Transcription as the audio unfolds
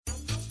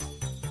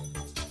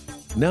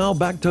Now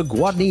back to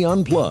Gwatney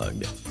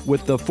Unplugged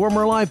with the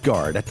former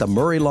lifeguard at the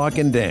Murray Lock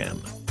and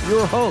Dam,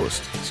 your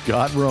host,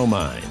 Scott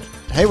Romine.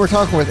 Hey, we're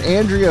talking with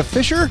Andrea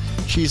Fisher.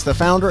 She's the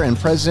founder and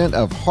president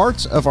of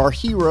Hearts of Our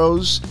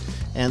Heroes,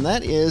 and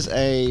that is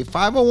a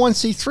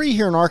 501c3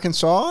 here in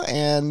Arkansas,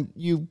 and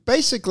you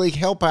basically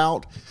help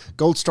out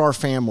Gold Star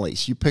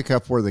families. You pick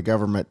up where the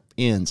government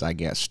ends, I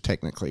guess,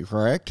 technically,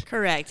 correct?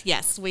 Correct,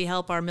 yes. We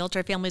help our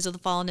military families of the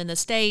fallen in the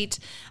state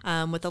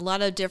with a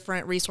lot of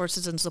different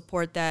resources and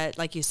support that,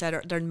 like you said,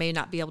 they may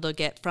not be able to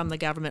get from the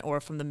government or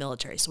from the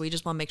military. So we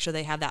just want to make sure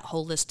they have that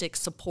holistic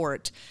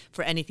support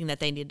for anything that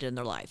they needed in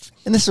their life.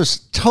 And this was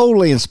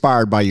totally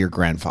inspired by your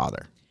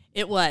grandfather.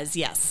 It was,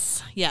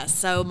 yes. Yes.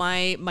 So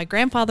my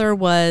grandfather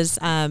was,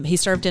 he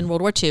served in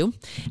World War II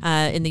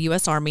in the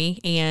U.S. Army,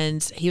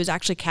 and he was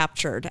actually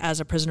captured as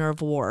a prisoner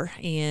of war.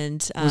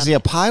 And was he a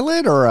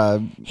pilot or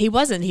a... He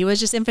wasn't. He was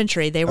just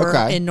infantry. They were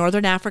in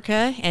northern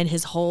Africa, and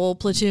his whole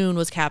platoon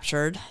was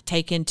captured,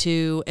 taken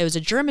to, it was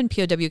a German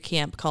POW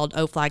camp called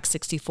O-Flag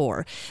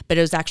 64, but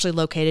it was actually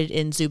located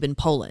in Zubin,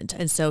 Poland.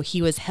 And so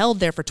he was held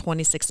there for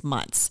 26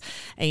 months.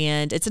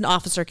 And it's an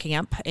officer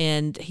camp,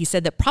 and he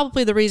said that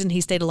probably the reason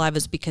he stayed alive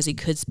is because he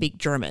could speak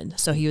German.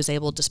 So he was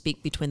able to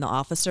speak between the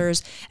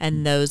officers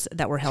and those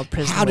that were held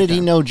prisoner. How did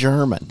he know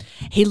German?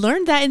 He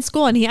learned that in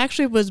school, and he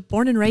actually was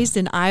born and raised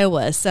in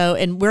Iowa. So,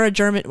 and we're a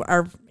German,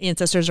 our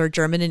ancestors are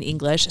German and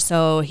English.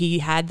 So he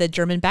had the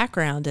German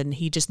background, and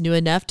he just knew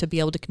enough to be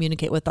able to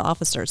communicate with the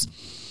officers.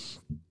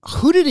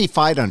 Who did he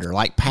fight under?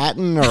 Like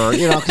Patton or,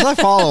 because I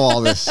follow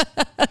all this.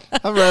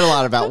 I've read a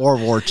lot about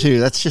World War II.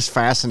 That's just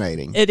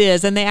fascinating. It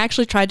is. And they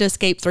actually tried to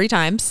escape 3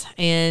 times,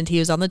 and he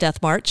was on the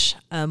death march,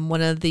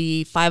 one of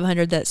the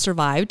 500 that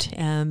survived,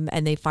 and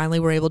they finally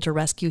were able to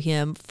rescue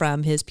him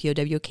from his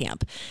POW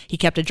camp. He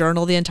kept a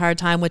journal the entire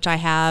time, which I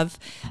have.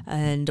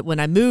 And when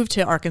I moved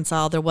to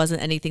Arkansas, there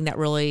wasn't anything that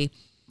really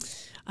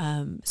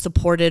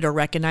supported or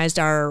recognized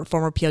our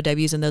former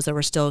POWs and those that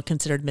were still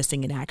considered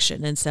missing in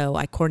action. And so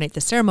I coordinate the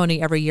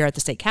ceremony every year at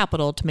the state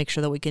capitol to make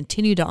sure that we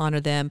continue to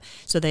honor them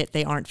so that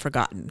they aren't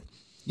forgotten.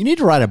 You need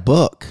to write a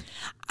book.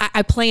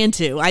 I plan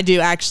to. I do,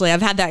 actually.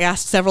 I've had that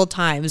asked several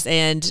times.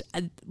 And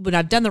when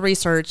I've done the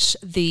research,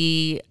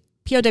 the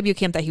POW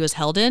camp that he was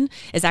held in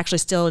is actually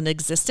still in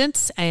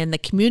existence, and the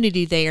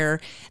community there,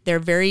 they're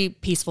very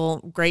peaceful,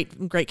 great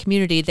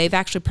community. They've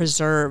actually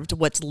preserved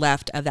what's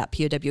left of that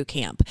POW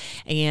camp,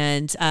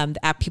 and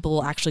people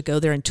will actually go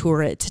there and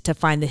tour it to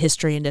find the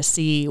history and to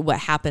see what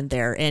happened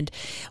there. And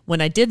when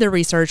I did the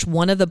research,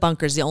 one of the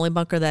bunkers, the only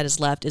bunker that is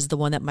left, is the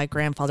one that my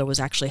grandfather was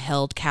actually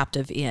held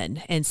captive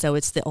in, and so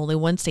it's the only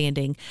one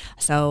standing.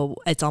 So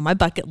it's on my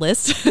bucket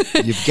list.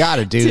 You've got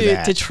to do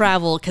that to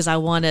travel, because I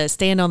want to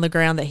stand on the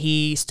ground that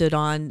he stood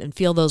on and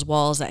feel those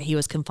walls that he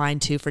was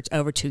confined to for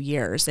over 2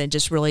 years, and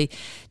just really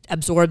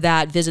absorb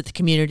that, visit the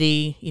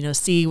community,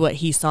 see what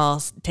he saw,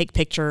 take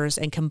pictures,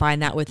 and combine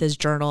that with his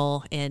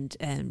journal and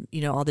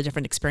all the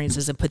different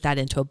experiences, and put that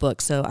into a book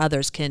so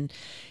others can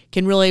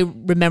really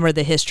remember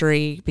the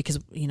history, because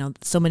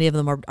so many of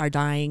them are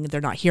dying, they're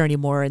not here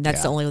anymore, and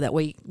that's the only way that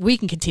we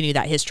can continue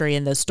that history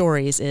and those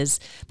stories is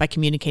by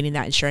communicating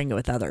that and sharing it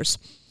with others.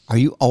 Are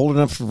you old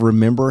enough to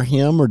remember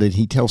him, or did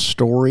he tell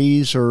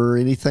stories or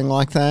anything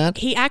like that?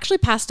 He actually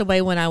passed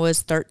away when I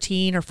was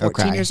 13 or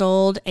 14 years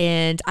old,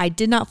 and I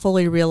did not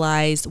fully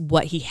realize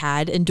what he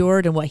had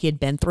endured and what he had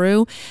been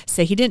through.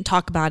 So he didn't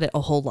talk about it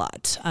a whole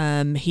lot.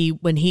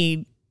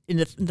 The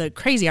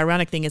crazy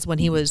ironic thing is when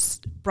he was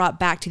brought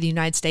back to the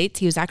United States,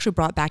 he was actually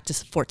brought back to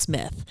Fort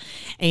Smith.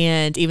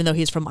 And even though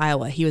he's from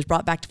Iowa, he was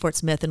brought back to Fort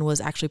Smith and was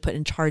actually put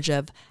in charge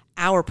of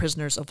our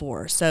prisoners of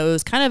war. So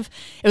it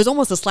was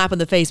almost a slap in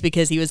the face,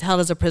 because he was held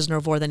as a prisoner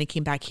of war, then he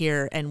came back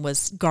here and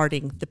was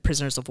guarding the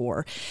prisoners of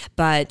war.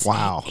 But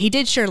wow. He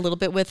did share a little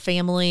bit with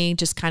family,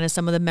 just kind of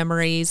some of the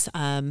memories.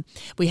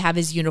 We have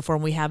his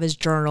uniform, we have his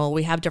journal,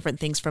 we have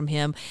different things from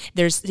him.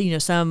 There's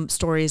some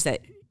stories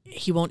that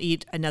he won't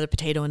eat another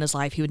potato in his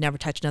life. He would never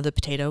touch another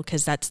potato,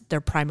 because that's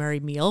their primary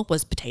meal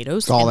was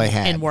potatoes. That's all they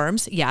had. And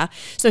worms. Yeah.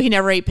 So he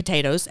never ate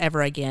potatoes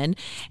ever again.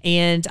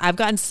 And I've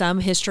gotten some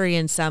history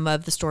and some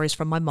of the stories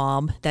from my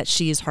mom that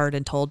she's heard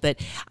and told,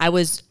 but I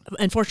was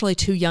unfortunately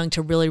too young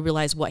to really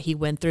realize what he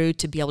went through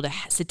to be able to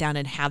sit down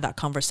and have that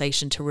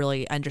conversation to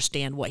really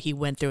understand what he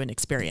went through and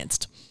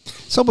experienced.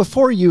 So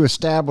before you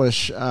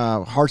establish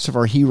Hearts of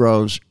Our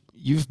Heroes,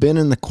 you've been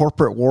in the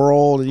corporate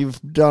world,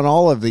 you've done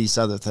all of these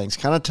other things.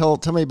 Kind of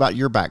tell me about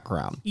your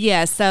background.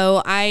 Yeah,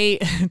 so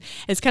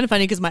it's kind of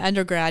funny because my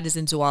undergrad is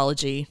in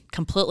zoology,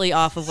 completely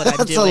off of what I'm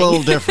doing. That's a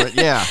little different,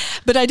 yeah.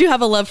 But I do have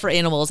a love for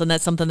animals, and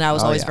that's something that I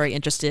was always very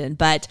interested in.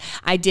 But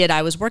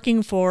I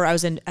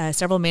was in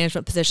several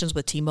management positions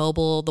with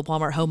T-Mobile, the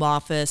Walmart home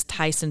office,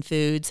 Tyson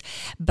Foods,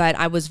 but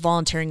I was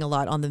volunteering a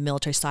lot on the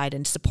military side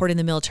and supporting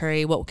the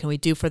military. What can we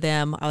do for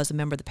them? I was a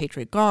member of the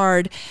Patriot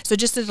Guard, so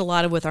just did a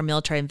lot with our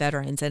military and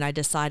veterans, and I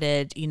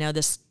decided,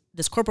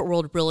 this corporate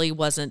world really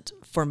wasn't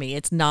for me.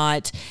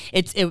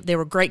 They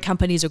were great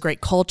companies, a great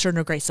culture, and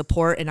a great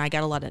support, and I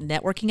got a lot of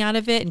networking out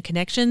of it and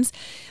connections,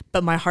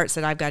 but my heart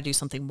said, I've got to do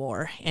something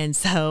more. And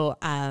so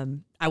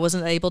I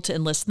wasn't able to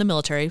enlist in the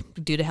military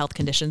due to health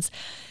conditions.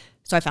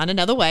 So I found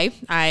another way.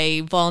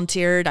 I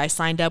volunteered. I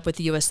signed up with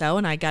the USO,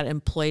 and I got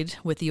employed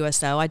with the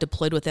USO. I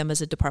deployed with them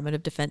as a Department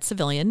of Defense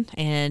civilian,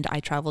 and I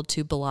traveled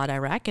to Balad,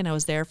 Iraq, and I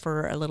was there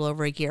for a little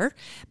over a year,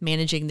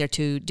 managing their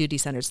 2 duty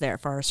centers there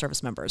for our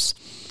service members.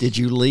 Did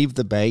you leave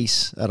the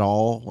base at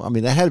all? I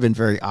mean, that had been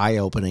very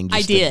eye-opening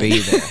just I did. to be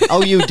there.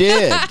 Oh, you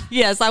did?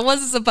 Yes, I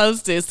wasn't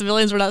supposed to.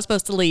 Civilians were not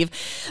supposed to leave.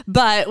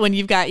 But when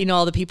you've got,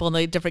 all the people and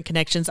the different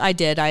connections, I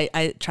did.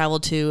 I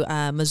traveled to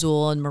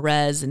Mosul and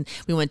Marez, and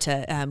we went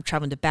to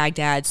traveling to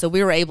Baghdad. So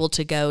we were able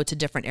to go to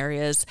different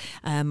areas.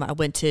 I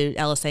went to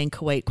LSA and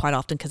Kuwait quite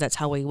often because that's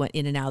how we went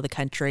in and out of the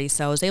country.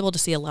 So I was able to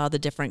see a lot of the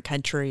different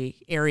country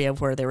area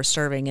where they were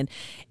serving. And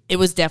it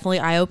was definitely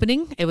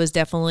eye-opening. It was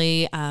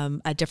definitely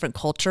a different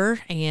culture,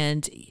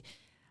 and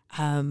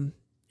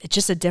it's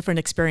just a different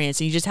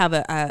experience. And you just have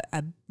a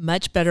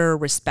much better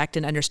respect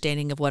and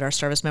understanding of what our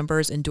service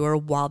members endure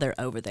while they're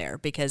over there,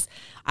 because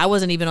I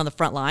wasn't even on the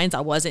front lines.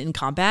 I wasn't in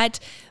combat,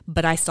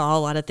 but I saw a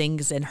lot of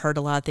things and heard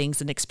a lot of things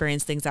and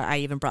experienced things that I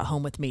even brought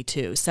home with me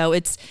too. So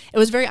it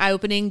was very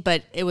eye-opening,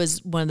 but it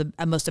was one of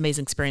the most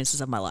amazing experiences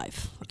of my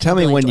life. Tell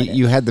me when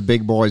you had the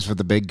big boys with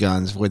the big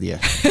guns with you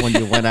when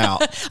you went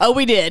out. Oh,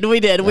 we did. We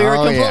were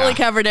completely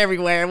covered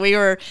everywhere. We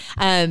were,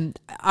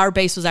 our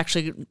base was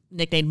actually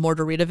nicknamed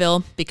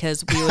Mortaritaville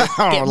because we would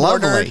get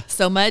mortared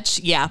so much.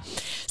 Yeah.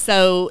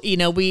 So,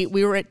 we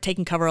were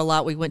taking cover a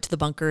lot. We went to the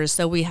bunkers.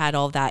 So we had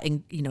all of that,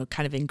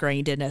 kind of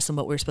ingrained in us and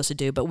what we were supposed to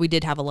do. But we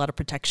did have a lot of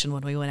protection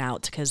when we went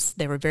out because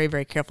they were very,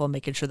 very careful in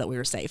making sure that we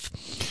were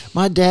safe.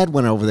 My dad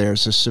went over there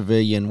as a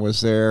civilian,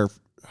 was there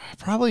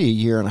probably a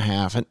year and a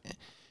half. And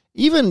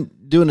even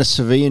doing a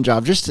civilian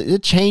job,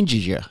 it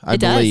changes you, I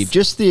believe. Does.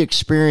 Just the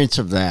experience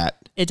of that.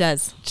 It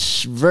does.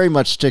 Very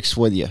much sticks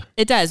with you.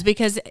 It does,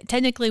 because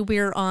technically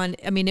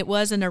it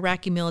was an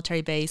Iraqi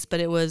military base, but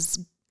it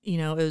was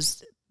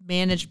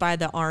managed by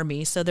the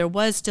Army. So there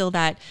was still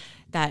that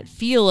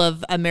feel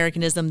of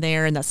Americanism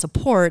there and that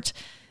support,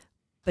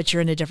 but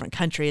you're in a different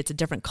country. It's a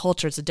different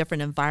culture. It's a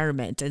different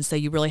environment. And so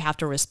you really have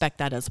to respect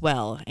that as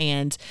well.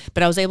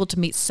 But I was able to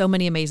meet so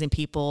many amazing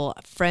people,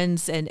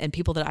 friends and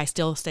people that I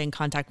still stay in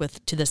contact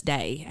with to this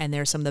day. And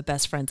they're some of the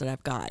best friends that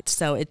I've got.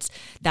 So it's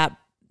that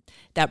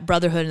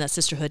brotherhood and that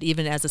sisterhood,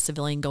 even as a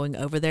civilian going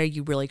over there,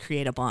 you really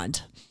create a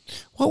bond.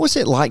 What was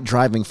it like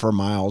driving for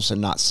miles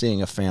and not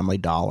seeing a Family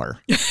Dollar?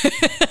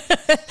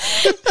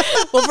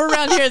 Well, for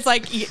around here, it's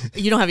like,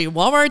 you don't have any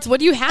Walmarts. What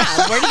do you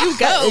have? Where do you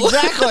go?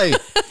 Exactly.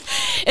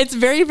 It's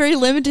very, very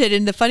limited.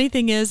 And the funny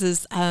thing is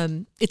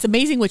it's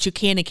amazing what you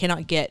can and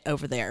cannot get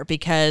over there,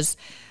 because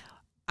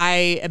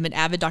I am an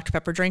avid Dr.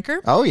 Pepper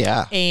drinker. Oh,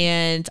 yeah.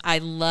 And I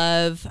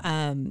love,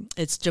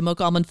 it's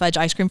Jamocha almond fudge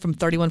ice cream from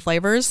 31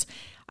 flavors.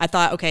 I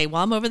thought, okay,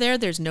 while I'm over there,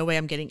 there's no way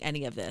I'm getting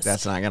any of this.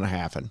 That's not going to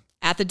happen.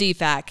 At the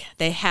DFAC,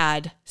 they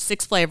had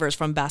 6 flavors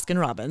from Baskin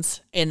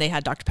Robbins, and they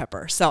had Dr.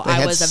 Pepper. So they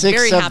I was a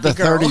very happy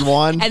girl.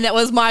 31? And that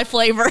was my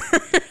flavor. It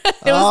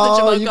was the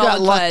Jamocha you got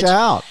almond lucked fudge.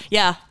 out.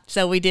 Yeah,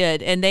 so we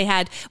did. And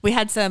we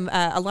had some,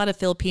 a lot of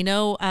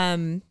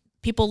Filipino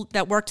people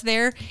that worked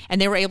there,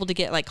 and they were able to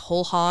get like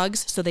whole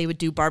hogs. So they would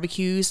do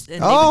barbecues,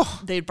 and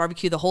they'd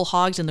barbecue the whole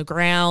hogs in the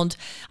ground.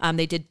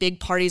 They did big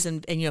parties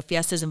and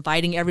fiestas,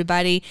 inviting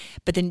everybody.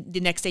 But then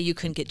the next day you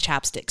couldn't get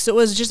chapsticks. So it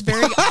was just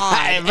very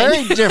odd.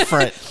 Very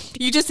different.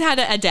 You just had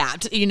to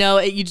adapt.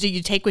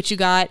 You take what you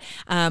got.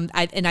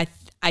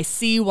 I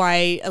see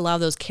why a lot of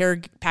those care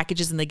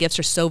packages and the gifts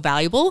are so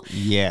valuable.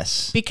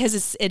 Yes.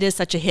 Because it is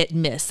such a hit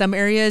and miss. Some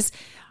areas,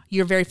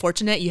 you're very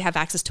fortunate. You have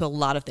access to a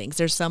lot of things.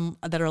 There's some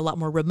that are a lot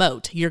more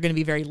remote. You're going to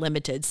be very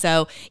limited.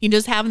 So,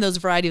 just having those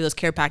variety of those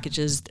care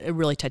packages, it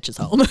really touches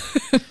home.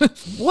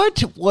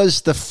 What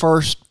was the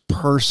first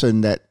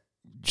person that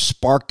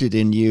sparked it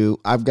in you?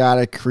 I've got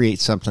to create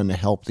something to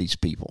help these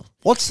people.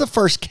 What's the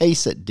first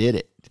case that did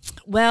it?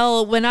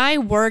 Well, when I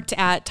worked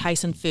at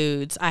Tyson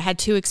Foods, I had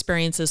 2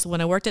 experiences. When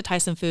I worked at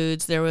Tyson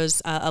Foods, there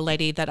was a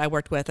lady that I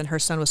worked with, and her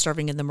son was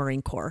serving in the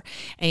Marine Corps.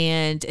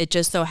 And it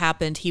just so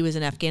happened he was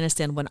in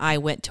Afghanistan when I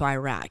went to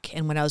Iraq.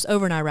 And when I was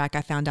over in Iraq,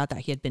 I found out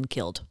that he had been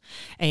killed.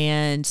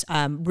 And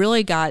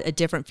really got a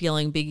different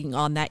feeling being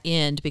on that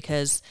end,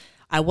 because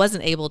I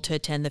wasn't able to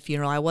attend the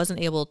funeral. I wasn't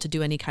able to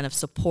do any kind of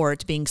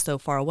support being so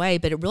far away,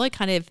 but it really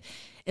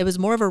it was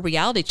more of a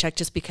reality check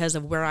just because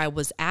of where I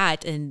was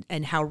at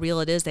and how real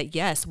it is that,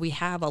 yes, we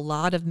have a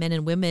lot of men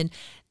and women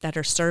that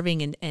are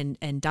serving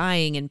and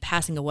dying and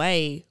passing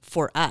away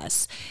for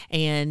us.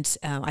 And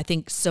I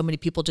think so many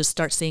people just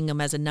start seeing them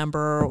as a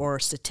number or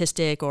a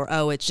statistic or,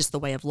 oh, it's just the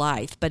way of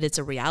life, but it's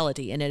a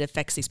reality and it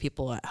affects these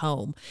people at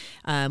home.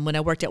 When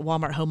I worked at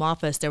Walmart Home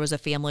Office, there was a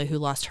family who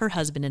lost her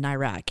husband in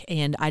Iraq,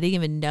 and I didn't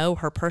even know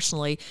her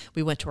personally.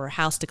 We went to her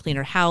house to clean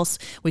her house.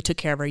 We took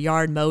care of her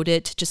yard, mowed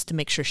it just to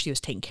make sure she was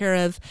taken care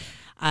of.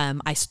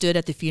 I stood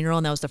at the funeral,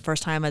 and that was the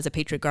first time as a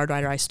Patriot Guard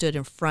rider I stood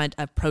in front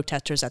of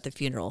protesters at the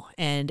funeral.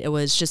 And it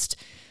was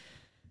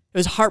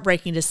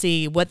heartbreaking to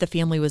see what the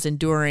family was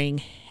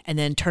enduring and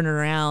then turning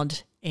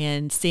around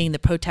and seeing the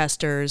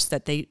protesters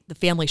that the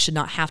family should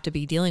not have to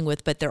be dealing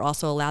with, but they're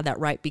also allowed that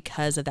right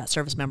because of that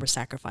service member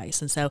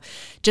sacrifice. And so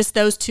just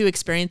those two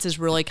experiences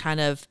really kind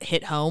of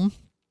hit home.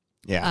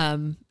 Yeah.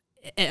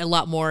 A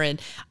lot more. And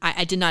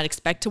I did not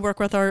expect to work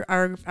with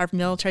our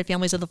military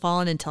families of the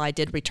fallen until I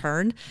did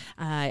return.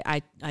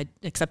 I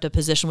accepted a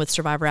position with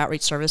Survivor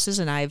Outreach Services,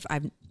 and I've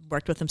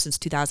worked with them since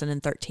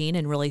 2013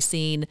 and really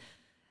seen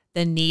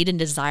the need and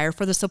desire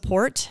for the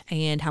support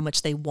and how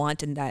much they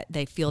want and that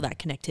they feel that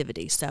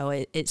connectivity. So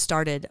it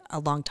started a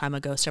long time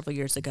ago, several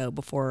years ago,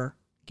 before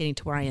getting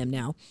to where I am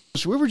now.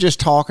 So we were just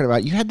talking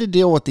about, you had to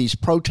deal with these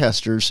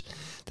protesters.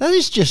 That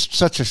is just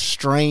such a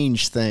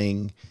strange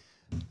thing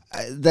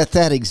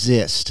that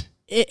exists.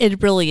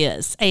 It really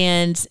is.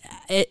 And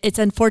it's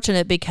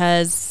unfortunate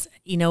because,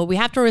 we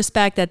have to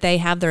respect that they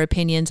have their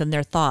opinions and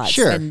their thoughts.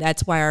 Sure. And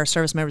that's why our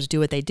service members do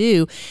what they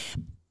do.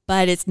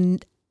 But it's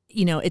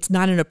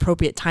not an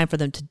appropriate time for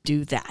them to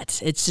do that.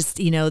 It's just,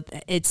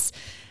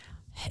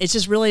 it's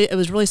just really, it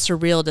was really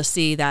surreal to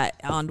see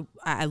that.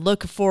 I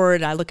look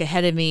forward, I look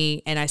ahead of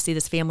me, and I see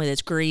this family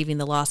that's grieving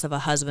the loss of a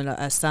husband,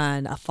 a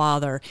son, a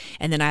father,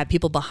 and then I have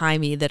people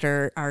behind me that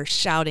are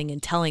shouting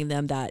and telling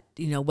them that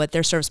what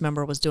their service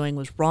member was doing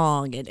was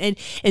wrong, and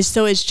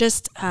so it's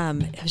just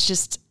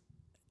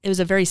it was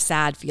a very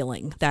sad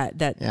feeling that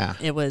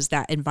It was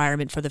that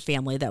environment for the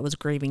family that was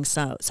grieving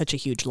such a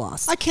huge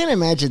loss. I can't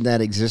imagine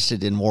that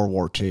existed in World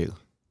War II.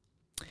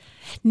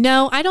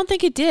 No, I don't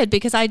think it did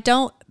because I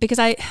think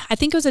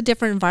it was a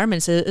different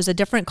environment. It was a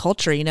different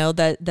culture,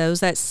 that those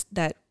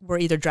that were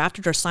either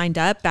drafted or signed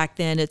up back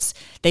then,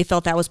 they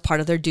felt that was part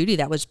of their duty.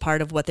 That was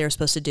part of what they were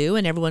supposed to do.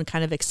 And everyone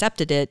kind of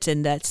accepted it.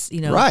 And that's,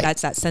 right.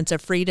 That's that sense of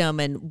freedom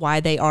and why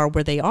they are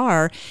where they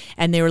are.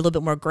 And they were a little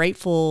bit more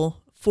grateful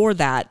for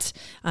that.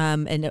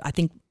 And I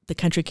think the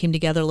country came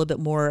together a little bit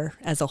more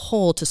as a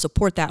whole to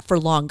support that for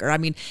longer. I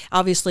mean,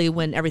 obviously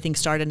when everything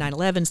started,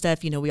 9/11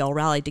 stuff, we all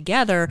rallied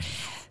together.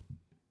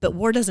 But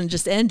war doesn't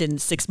just end in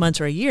 6 months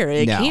or a year.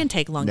 It can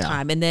take a long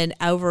time. And then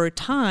over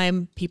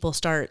time, people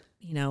start,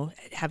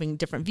 having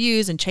different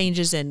views and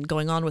changes and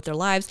going on with their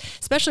lives,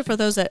 especially for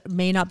those that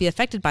may not be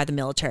affected by the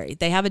military.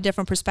 They have a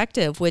different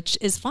perspective, which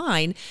is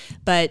fine,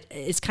 but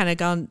it's kind of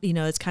gone,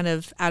 it's kind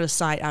of out of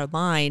sight, out of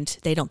mind.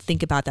 They don't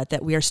think about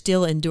that we are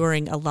still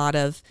enduring a lot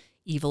of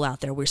evil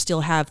out there. We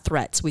still have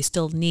threats. We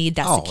still need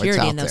that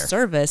security in those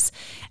service.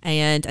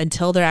 And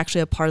until they're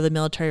actually a part of the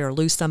military or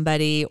lose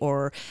somebody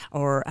or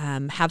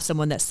have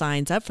someone that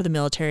signs up for the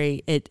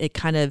military,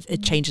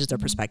 it changes their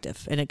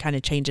perspective, and it kind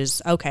of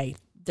changes, okay,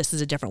 this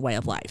is a different way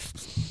of life.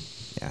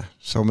 Yeah.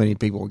 So many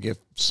people give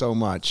so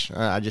much.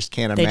 I just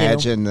can't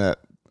imagine that.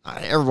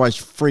 Everybody's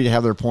free to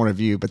have their point of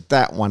view, but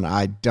that one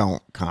I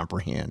don't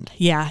comprehend.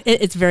 Yeah,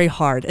 it's very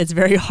hard. It's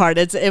very hard.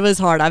 It was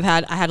hard. I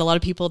had a lot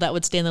of people that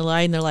would stand in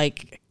line. They're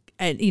like,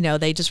 and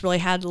they just really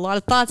had a lot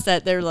of thoughts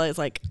that they're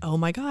like, oh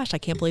my gosh, I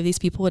can't believe these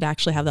people would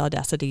actually have the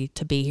audacity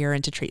to be here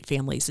and to treat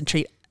families and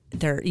treat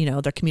their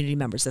community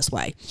members this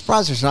way.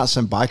 Surprised there's not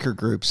some biker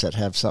groups that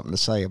have something to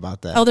say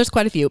about that. Oh, there's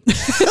quite a few.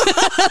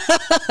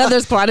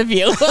 There's quite a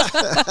few.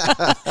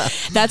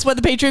 That's what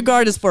the Patriot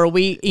Guard is for.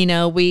 We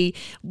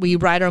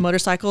ride our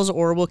motorcycles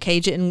or we'll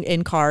cage it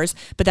in cars,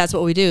 but that's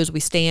what we do is we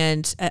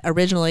stand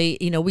originally,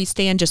 we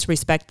stand just to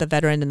respect the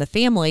veteran and the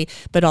family,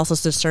 but also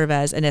to serve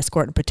as an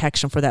escort and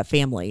protection for that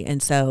family.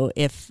 And so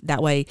if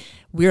that way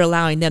we're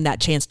allowing them that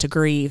chance to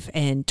grieve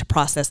and to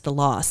process the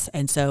loss.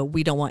 And so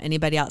we don't want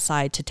anybody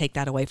outside to take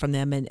that away from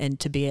them and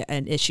to be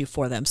an issue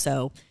for them.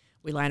 So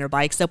we line our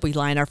bikes up, we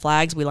line our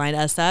flags, we line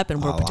us up,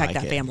 and we'll protect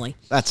that family.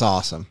 That's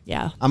awesome.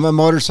 Yeah. I'm a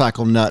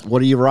motorcycle nut. What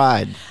do you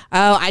ride?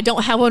 Oh, I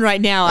don't have one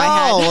right now.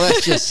 Well,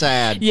 that's just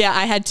sad. Yeah,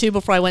 I had two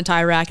before I went to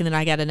Iraq, and then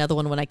I got another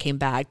one when I came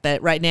back.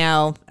 But right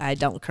now, I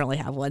don't currently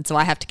have one, so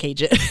I have to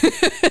cage it.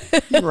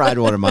 You can ride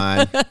one of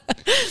mine.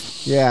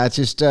 Yeah, it's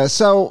just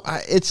so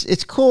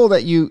it's cool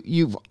that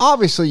you've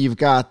obviously you've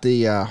got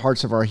the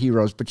Hearts of Our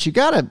Heroes, but you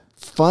got to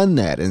fund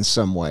that in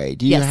some way.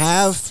 Do you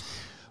have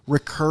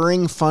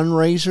recurring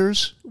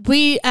fundraisers?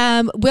 We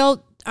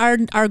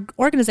our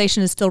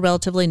organization is still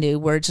relatively new.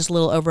 We're just a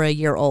little over a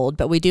year old,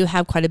 but we do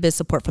have quite a bit of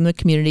support from the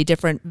community.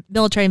 Different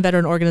military and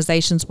veteran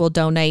organizations will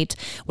donate.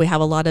 We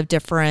have a lot of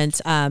different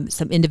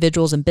some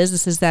individuals and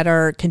businesses that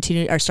are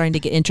starting to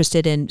get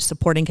interested in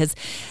supporting, because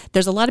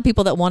there's a lot of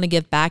people that want to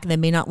give back, and they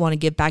may not want to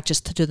give back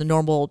just to the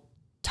normal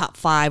top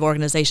 5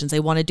 organizations. They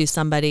want to do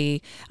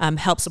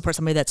help support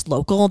somebody that's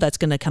local, that's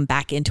going to come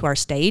back into our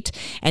state.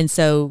 And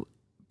so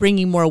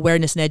bringing more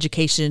awareness and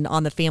education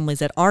on the families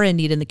that are in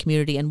need in the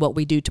community and what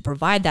we do to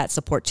provide that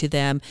support to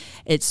them,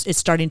 it's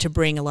starting to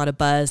bring a lot of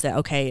buzz that,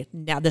 okay,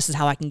 now this is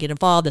how I can get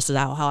involved. This is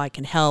how I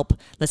can help.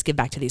 Let's give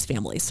back to these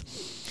families.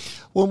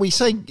 When we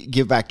say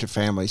give back to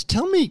families,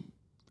 tell me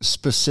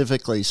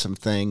specifically some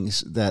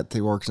things that the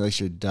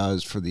organization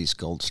does for these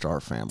Gold Star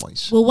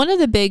families? Well, one of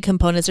the big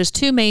components, there's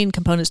two main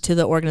components to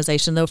the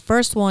organization. The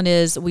first one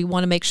is we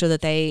want to make sure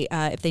that they,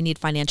 if they need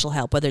financial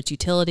help, whether it's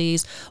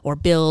utilities or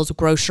bills,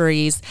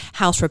 groceries,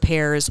 house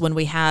repairs, when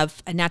we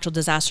have natural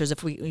disasters,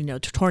 if we,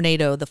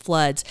 tornado, the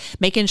floods,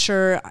 making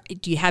sure,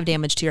 do you have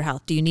damage to your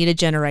house? Do you need a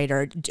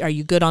generator? Are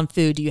you good on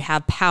food? Do you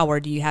have power?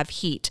 Do you have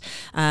heat?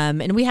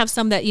 And we have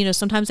some that,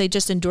 sometimes they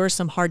just endure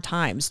some hard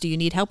times. Do you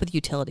need help with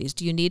utilities?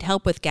 Do you need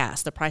help with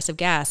gas? The price of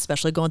gas,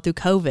 especially going through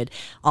COVID,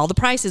 all the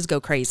prices go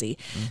crazy.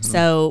 Mm-hmm.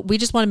 So we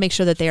just want to make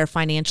sure that they are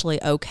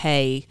financially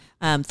okay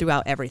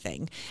throughout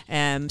everything.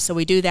 So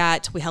we do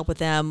that. We help with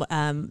them.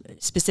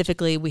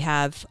 Specifically, we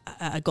have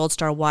a Gold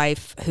Star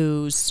wife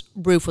whose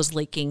roof was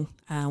leaking.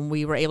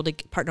 We were able to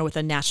partner with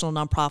a national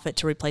nonprofit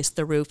to replace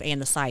the roof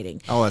and the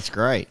siding. Oh, that's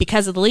great.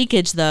 Because of the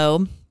leakage,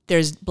 though,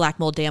 there's black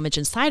mold damage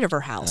inside of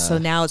her house. So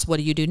now it's, what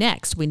do you do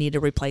next? We need to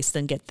replace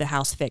and get the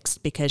house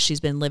fixed because she's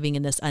been living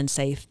in this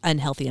unsafe,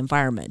 unhealthy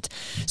environment.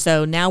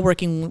 So now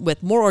working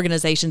with more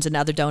organizations and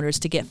other donors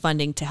to get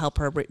funding to help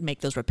her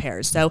make those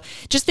repairs. So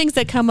just things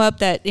that come up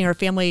that,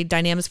 family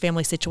dynamics,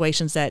 family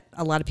situations that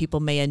a lot of people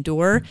may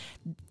endure.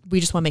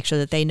 We just want to make sure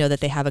that they know that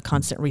they have a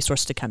constant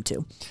resource to come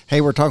to. Hey,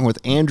 we're talking with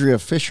Andrea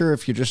Fisher.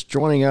 If you're just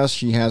joining us,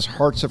 she has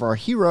Hearts of Our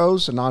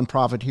Heroes, a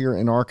nonprofit here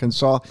in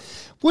Arkansas.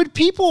 Would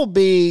people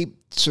be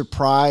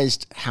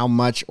surprised how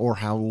much or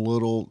how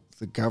little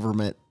the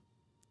government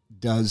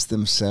does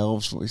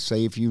themselves?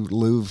 Say if you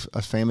lose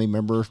a family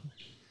member,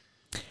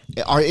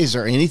 is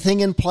there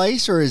anything in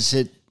place, or is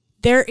it?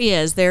 There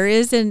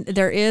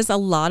is a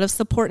lot of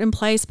support in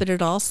place, but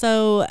it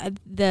also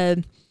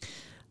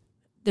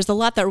there's a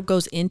lot that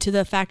goes into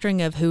the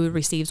factoring of who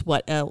receives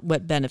what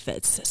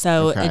benefits.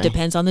 So It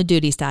depends on the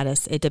duty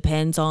status. It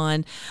depends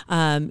on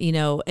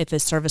if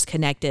it's service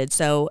connected.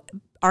 So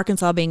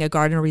Arkansas being a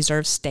Guard and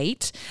Reserve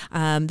state,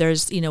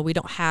 there's we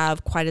don't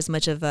have quite as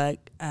much of a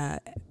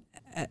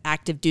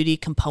active duty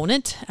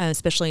component,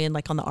 especially on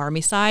the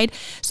Army side.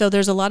 So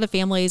there's a lot of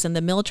families, and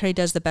the military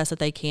does the best that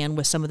they can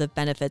with some of the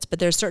benefits, but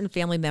there's certain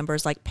family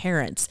members like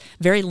parents,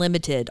 very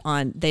limited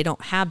on, they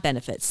don't have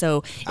benefits.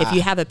 So if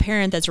you have a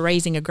parent that's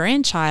raising a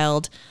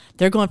grandchild,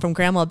 they're going from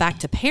grandma back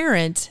to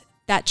parent,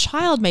 that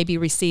child may be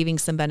receiving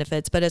some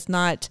benefits, but it's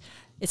not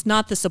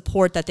the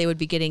support that they would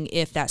be getting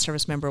if that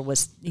service member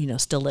was,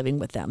 still living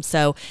with them.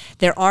 So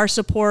there are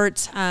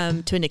supports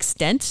to an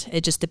extent.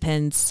 It just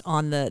depends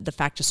on the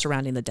factors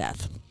surrounding the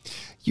death.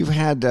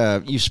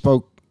 You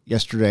spoke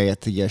yesterday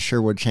at the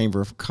Sherwood Chamber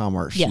of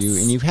Commerce. Yes.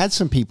 You've had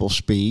some people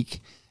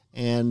speak,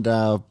 and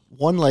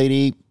one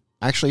lady,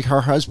 actually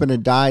her husband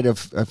had died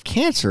of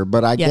cancer,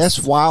 but I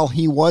guess while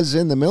he was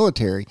in the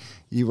military,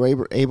 you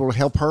were able to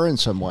help her in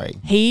some way.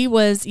 He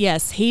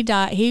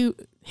died.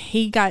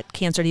 He got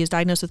cancer. He was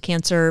diagnosed with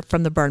cancer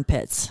from the burn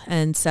pits.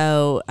 And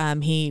so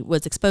he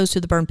was exposed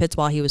to the burn pits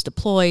while he was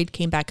deployed,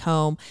 came back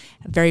home,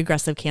 very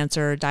aggressive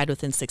cancer, died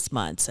within 6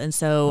 months. And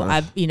so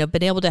I've,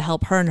 been able to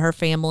help her and her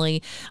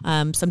family,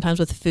 sometimes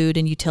with food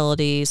and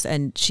utilities.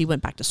 And she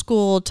went back to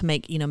school to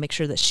make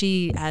sure that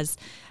she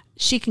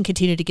can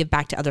continue to give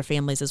back to other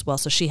families as well.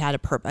 So she had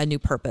a new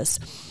purpose.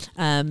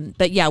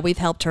 But yeah, we've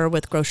helped her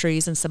with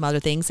groceries and some other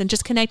things, and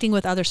just connecting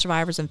with other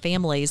survivors and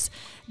families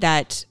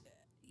that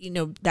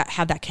that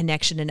have that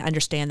connection and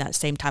understand that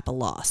same type of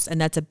loss.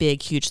 And that's a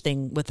big, huge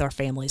thing with our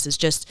families, is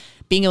just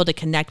being able to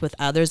connect with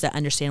others that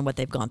understand what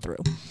they've gone through.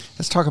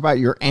 Let's talk about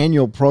your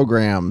annual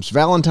programs.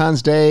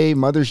 Valentine's Day,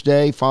 Mother's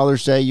Day,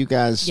 Father's Day. You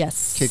guys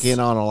kick in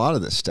on a lot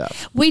of this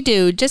stuff. We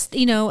do. Just,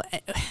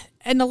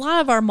 and a lot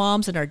of our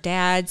moms and our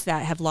dads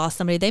that have lost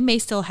somebody, they may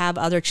still have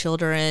other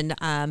children,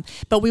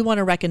 but we want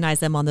to recognize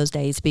them on those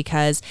days,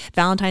 because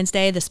Valentine's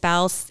Day, the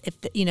spouse,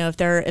 if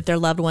their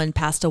loved one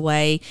passed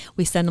away,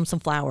 we send them some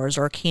flowers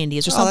or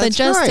candies or something,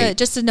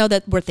 just to know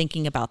that we're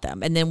thinking about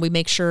them. And then we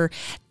make sure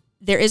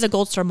there is a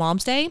Gold Star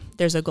Mom's Day,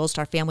 there's a Gold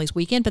Star Families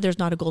Weekend, but there's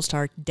not a Gold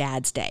Star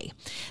Dad's Day.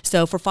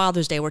 So for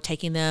Father's Day, we're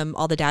taking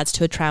all the dads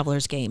to a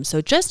Travelers game. So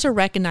just to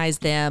recognize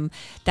them,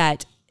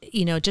 that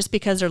just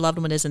because their loved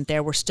one isn't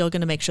there, we're still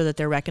going to make sure that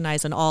they're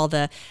recognized on all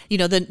the,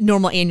 the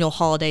normal annual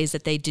holidays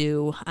that they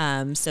do.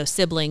 So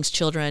siblings,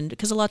 children,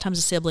 because a lot of times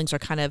the siblings are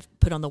kind of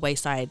put on the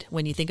wayside.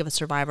 When you think of a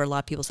survivor, a lot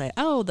of people say,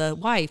 oh, the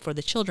wife or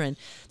the children.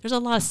 There's a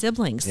lot of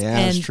siblings. Yeah,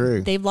 and that's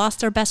true. They've lost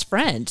their best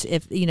friend.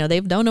 If,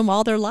 they've known them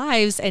all their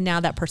lives, and now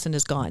that person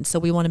is gone. So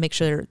we want to make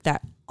sure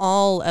that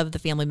all of the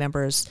family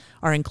members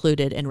are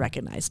included and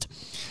recognized.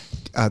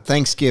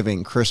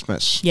 Thanksgiving,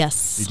 Christmas.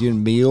 Yes. You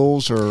doing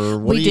meals, or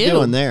what are you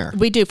doing there?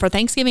 We do. For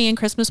Thanksgiving and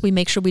Christmas, we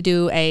make sure we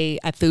do a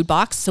food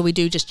box. So we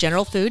do just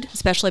general food,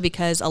 especially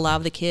because a lot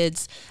of the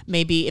kids,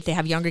 maybe if they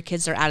have younger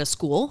kids, they're out of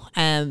school.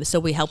 So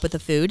we help with the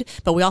food,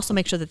 but we also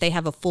make sure that they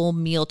have a full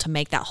meal to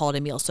make that holiday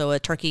meal. So a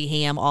turkey,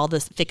 ham, all the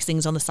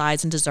fixings on the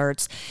sides and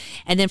desserts.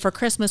 And then for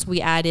Christmas,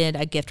 we add in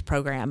a gift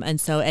program. And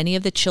so any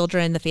of the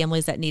children, the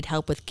families that need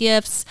help with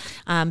gifts,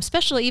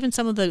 especially even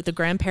some of the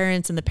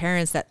grandparents and the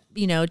parents that,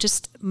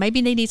 just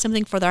maybe they need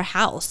something for their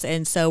house.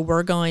 And so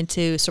we're going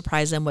to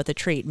surprise them with a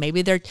treat.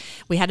 Maybe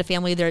we had a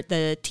family there,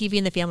 the TV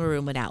in the family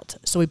room went out.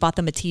 So we bought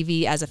them a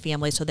TV as a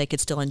family so they could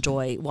still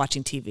enjoy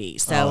watching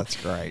TV. So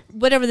that's great.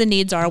 Whatever the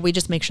needs are, we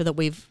just make sure that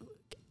we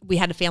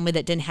had a family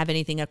that didn't have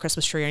anything, a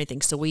Christmas tree or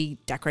anything. So we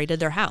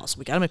decorated their house.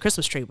 We got them a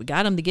Christmas tree. We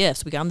got them the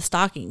gifts. We got them the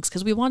stockings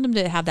because we want them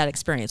to have that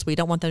experience. We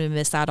don't want them to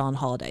miss out on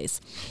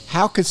holidays.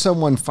 How could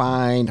someone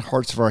find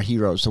Hearts of Our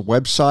Heroes? A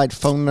website,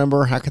 phone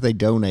number? How could they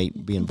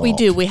donate, be involved? We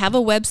do. We have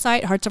a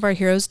website,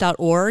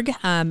 heartsofourheroes.org.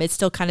 It's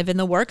still kind of in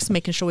the works,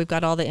 making sure we've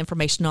got all the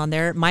information on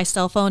there. My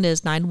cell phone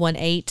is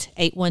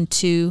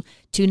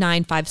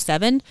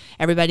 918-812-2957.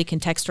 Everybody can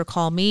text or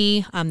call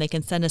me. They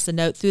can send us a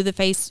note through the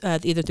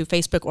either through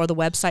Facebook or the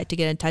website to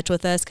get in touch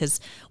with us because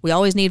we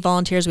always need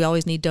volunteers. We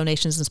always need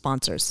donations and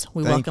sponsors.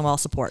 We welcome all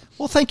support.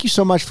 Well, thank you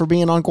so much for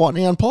being on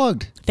Gwatney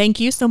Unplugged. Thank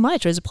you so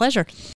much. It was a pleasure.